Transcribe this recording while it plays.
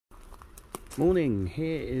Morning,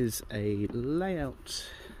 here is a layout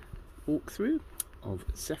walkthrough of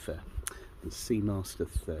Zephyr, the Seamaster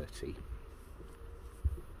 30.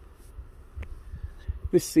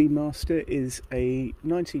 This Seamaster is a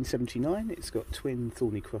 1979, it's got twin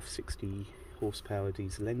Thornycroft 60 horsepower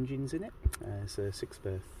diesel engines in it. It's a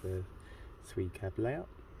 6-berth 3-cab layout.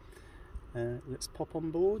 Let's pop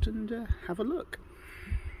on board and have a look.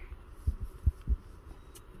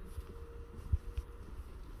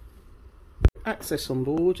 Access on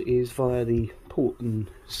board is via the port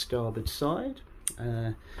and starboard side.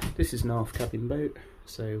 This is an aft cabin boat,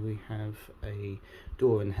 so we have a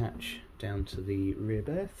door and hatch down to the rear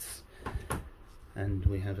berths, and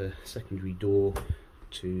we have a secondary door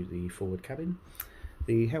to the forward cabin.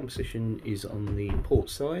 The helm position is on the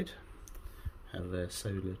port side, have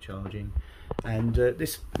solar charging, and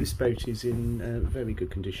this boat is in very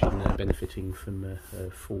good condition, benefiting from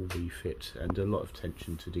a full refit and a lot of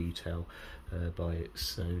attention to detail by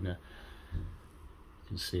its owner. You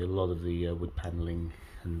can see a lot of the wood panelling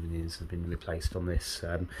and veneers have been replaced on this.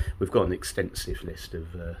 We've got an extensive list of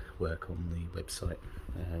work on the website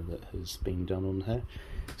that has been done on her.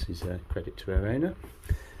 This is a credit to our owner.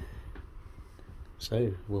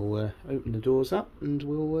 So we'll open the doors up and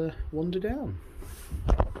we'll wander down.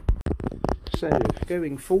 So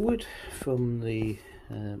going forward from the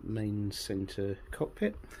main centre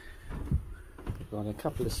cockpit, we've got a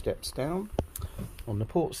couple of steps down. On the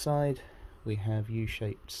port side we have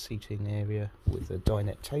U-shaped seating area with a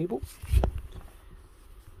dinette table.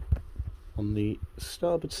 On the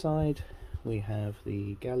starboard side we have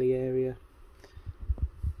the galley area,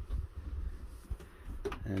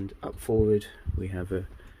 and up forward we have a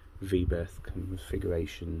V-berth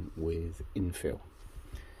configuration with infill.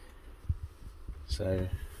 So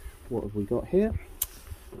what have we got here?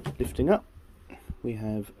 Lifting up, we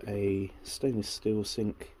have a stainless steel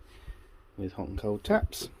sink with hot and cold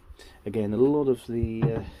taps. Again, a lot of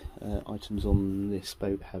the items on this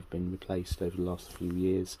boat have been replaced over the last few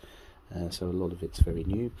years, so a lot of it's very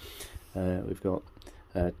new. We've got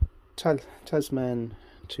Tasman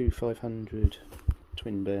 2500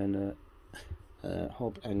 twin burner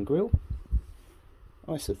hob and grill,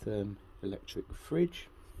 isotherm electric fridge.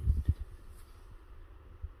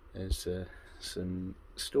 There's some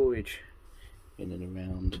storage in and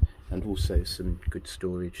around, and also some good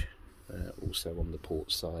storage also on the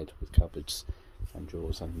port side with cupboards and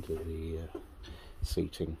drawers under the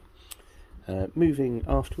seating. Moving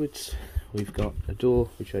afterwards, we've got a door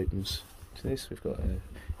which opens to this. We've got an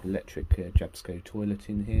electric Jabsco toilet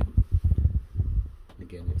in here.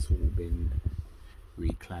 Again, it's all been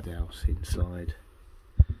reclad out inside.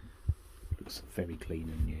 Looks very clean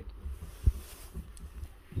and new.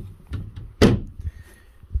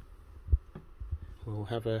 We'll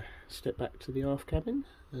have a step back to the aft cabin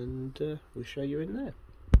and we'll show you in there.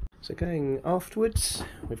 So going afterwards,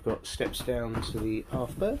 we've got steps down to the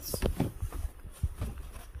aft berths.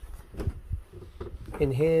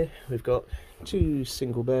 In here we've got two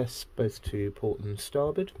single berths, both to port and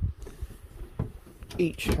starboard.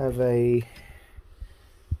 Each have a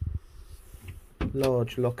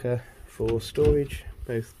large locker for storage,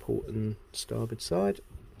 both port and starboard side.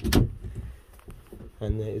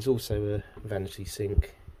 And there is also a vanity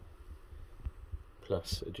sink,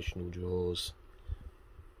 plus additional drawers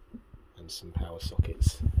and some power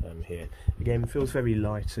sockets here. Again, feels very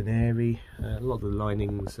light and airy. A lot of the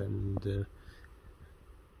linings and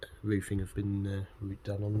roofing have been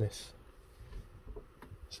redone on this,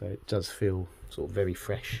 so it does feel sort of very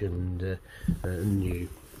fresh and new.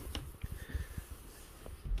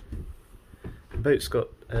 The boat's got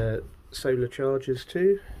solar chargers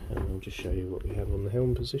too, and I'll just show you what we have on the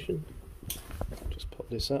helm position. Just pop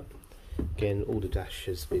this up. Again, all the dash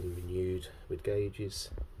has been renewed with gauges,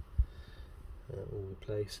 all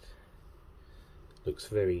replaced. Looks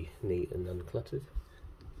very neat and uncluttered.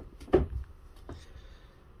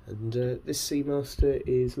 And this Seamaster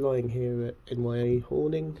is lying here at NYA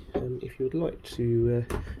Horning. If you would like to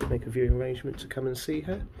make a viewing arrangement to come and see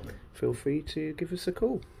her, feel free to give us a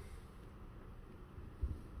call.